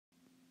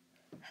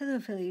Hello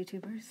fellow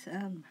YouTubers,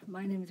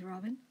 my name is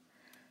Robyn.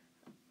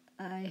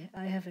 I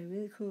have a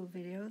really cool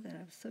video that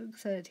I'm so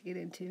excited to get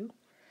into.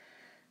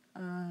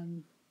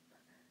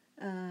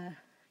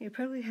 You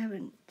probably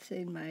haven't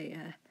seen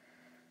my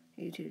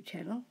YouTube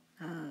channel,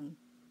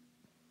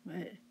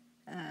 but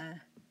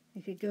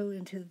you could go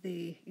into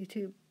the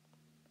YouTube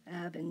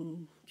app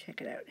and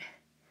check it out.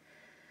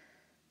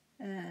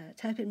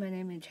 Type in my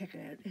name and check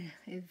it out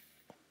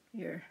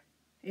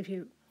if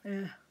you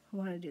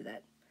want to do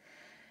that.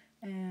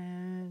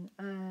 And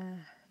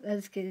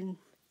let's get in.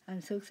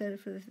 I'm so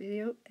excited for this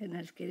video, and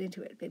let's get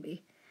into it,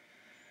 baby.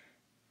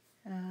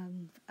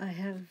 I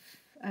have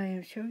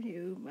shown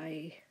you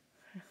my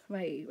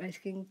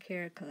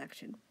skincare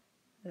collection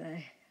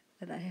that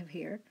I have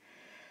here.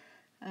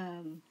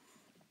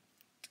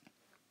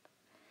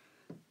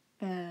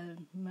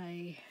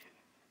 My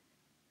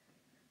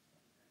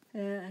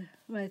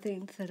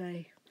things that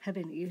I have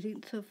been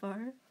using so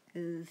far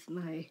is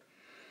my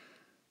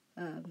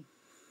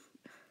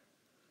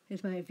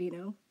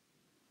Aveeno,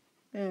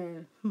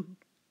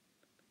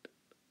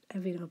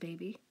 Aveeno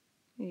baby.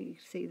 You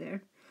can see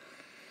there.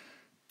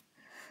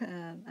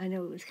 I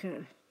know it was kind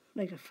of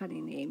like a funny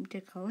name to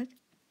call it,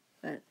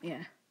 but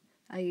yeah,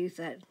 I use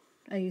that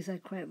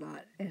quite a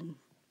lot, and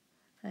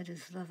I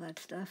just love that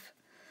stuff.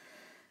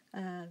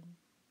 Yeah,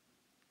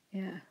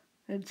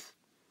 it's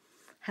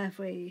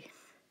halfway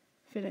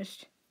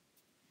finished,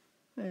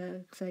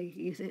 because I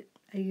use it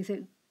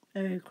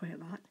quite a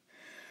lot,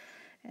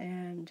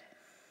 and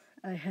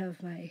I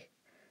have my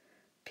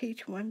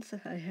peach ones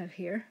that I have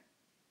here,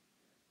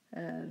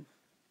 in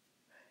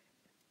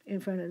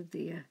front of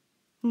the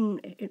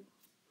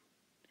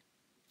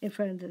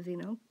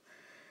Aveeno.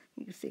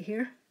 You can see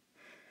here.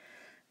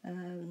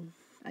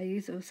 I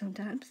use those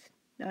sometimes,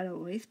 not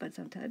always, but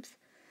sometimes.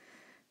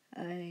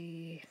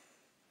 I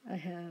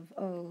have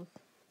all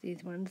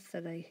these ones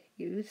that I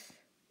use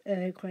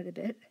quite a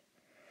bit.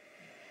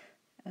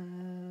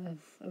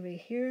 Over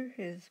here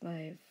is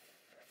my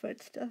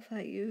foot stuff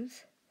I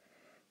use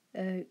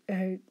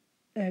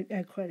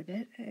quite a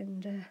bit,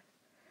 and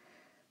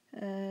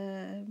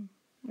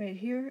right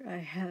here I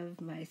have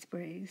my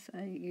sprays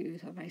I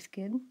use on my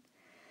skin.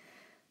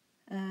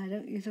 I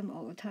don't use them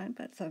all the time,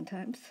 but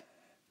sometimes.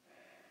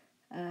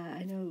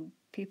 I know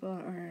people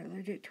are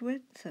allergic to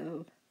it,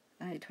 so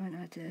I try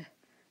not to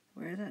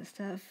wear that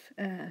stuff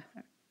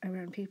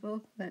around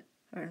people that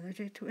are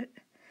allergic to it.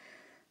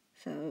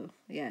 So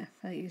yeah,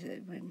 I use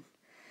it when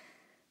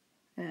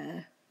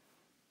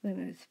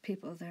there's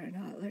people that are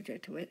not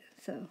allergic to it.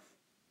 So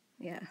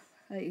yeah,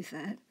 I use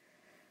that.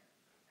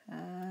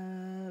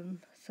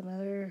 Some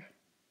other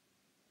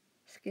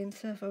skin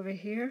stuff over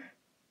here.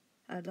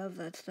 I love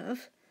that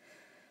stuff.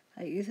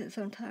 I use it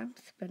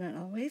sometimes, but not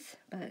always.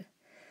 But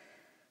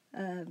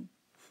I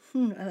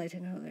like to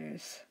know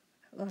there's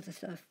lots of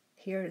stuff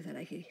here that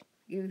I could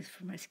use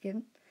for my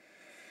skin.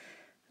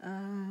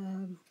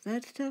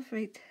 That stuff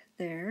right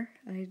there,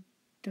 I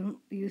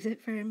don't use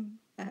it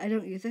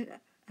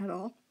at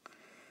all.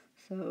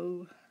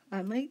 So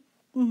I might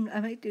do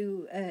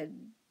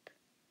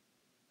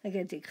like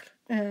a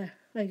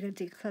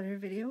declutter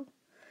video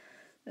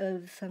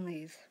of some of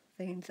these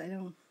things I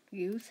don't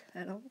use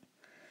at all.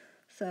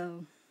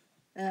 So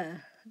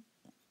that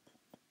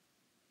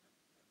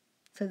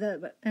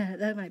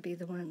might be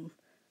the one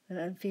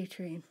that I'm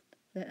featuring.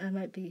 That I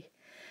might be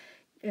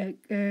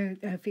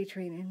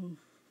featuring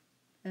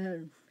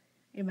in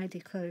my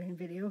decluttering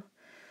video.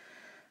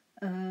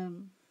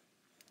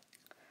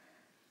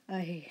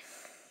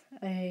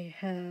 I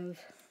have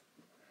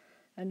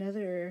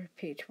another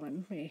peach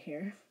one right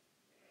here,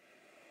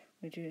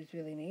 which is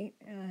really neat.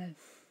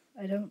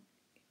 I don't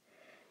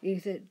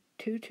use it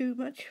too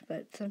much,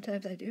 but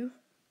sometimes I do.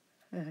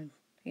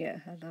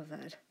 Yeah, I love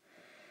that.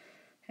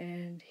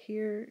 And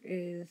here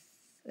is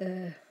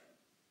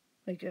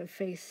like a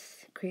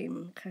face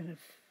cream kind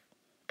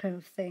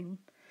of thing,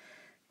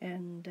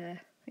 and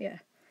yeah,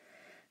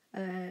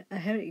 I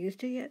haven't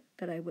used it yet,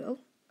 but I will.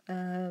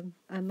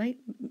 I might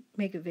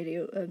make a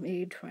video of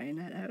me trying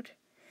that out.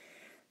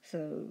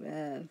 So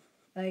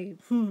I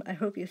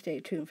hope you stay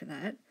tuned for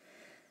that.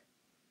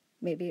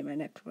 Maybe in my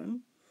next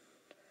one.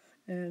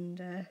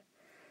 And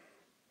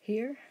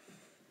here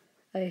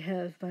I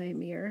have my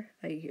mirror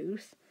I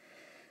use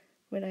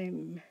when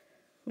I'm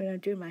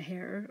doing my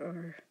hair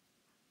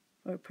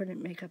or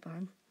putting makeup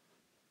on,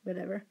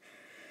 whatever.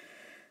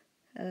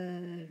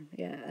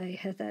 Yeah, I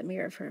had that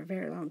mirror for a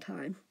very long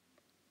time.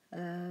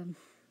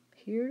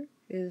 Here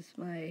is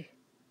my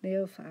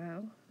nail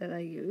file that I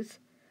use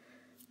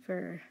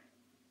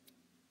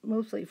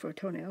mostly for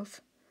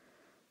toenails.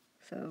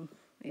 So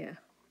yeah,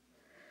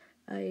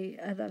 I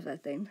love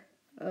that thing.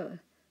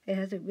 It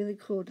has a really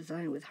cool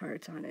design with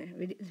hearts on it.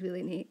 It's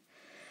really neat.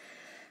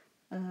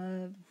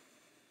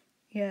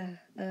 Yeah,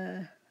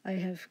 I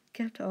have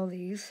kept all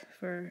these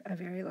for a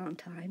very long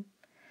time,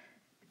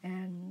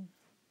 and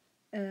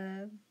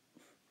I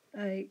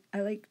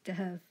like to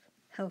have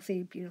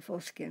healthy,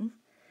 beautiful skin,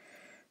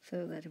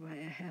 so that's why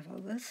I have all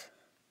this.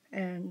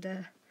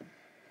 And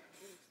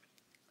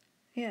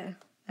yeah,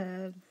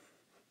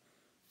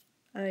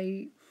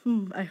 I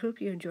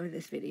hope you enjoyed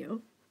this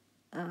video.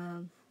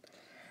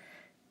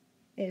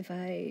 If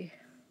I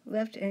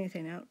left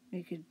anything out,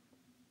 you could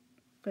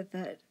put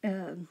that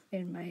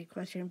in my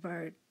question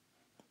bar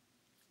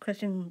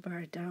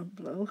down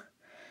below.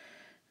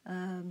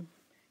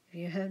 If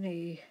you have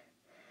any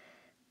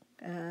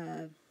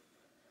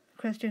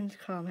questions,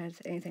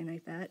 comments, anything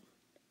like that,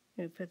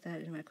 you put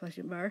that in my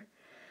question bar.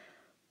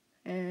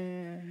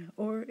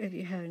 Or if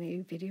you have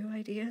any video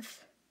ideas,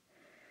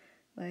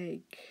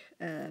 like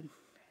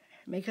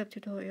makeup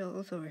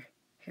tutorials or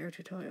hair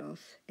tutorials,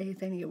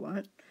 anything you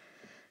want,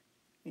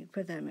 you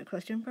put that in my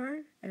question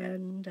bar.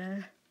 And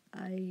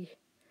I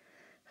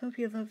hope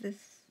you love this.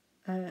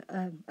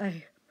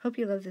 I hope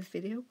you love this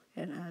video,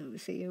 and I will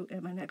see you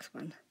in my next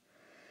one.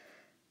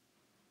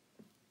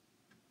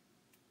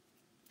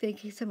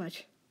 Thank you so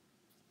much.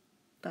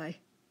 Bye.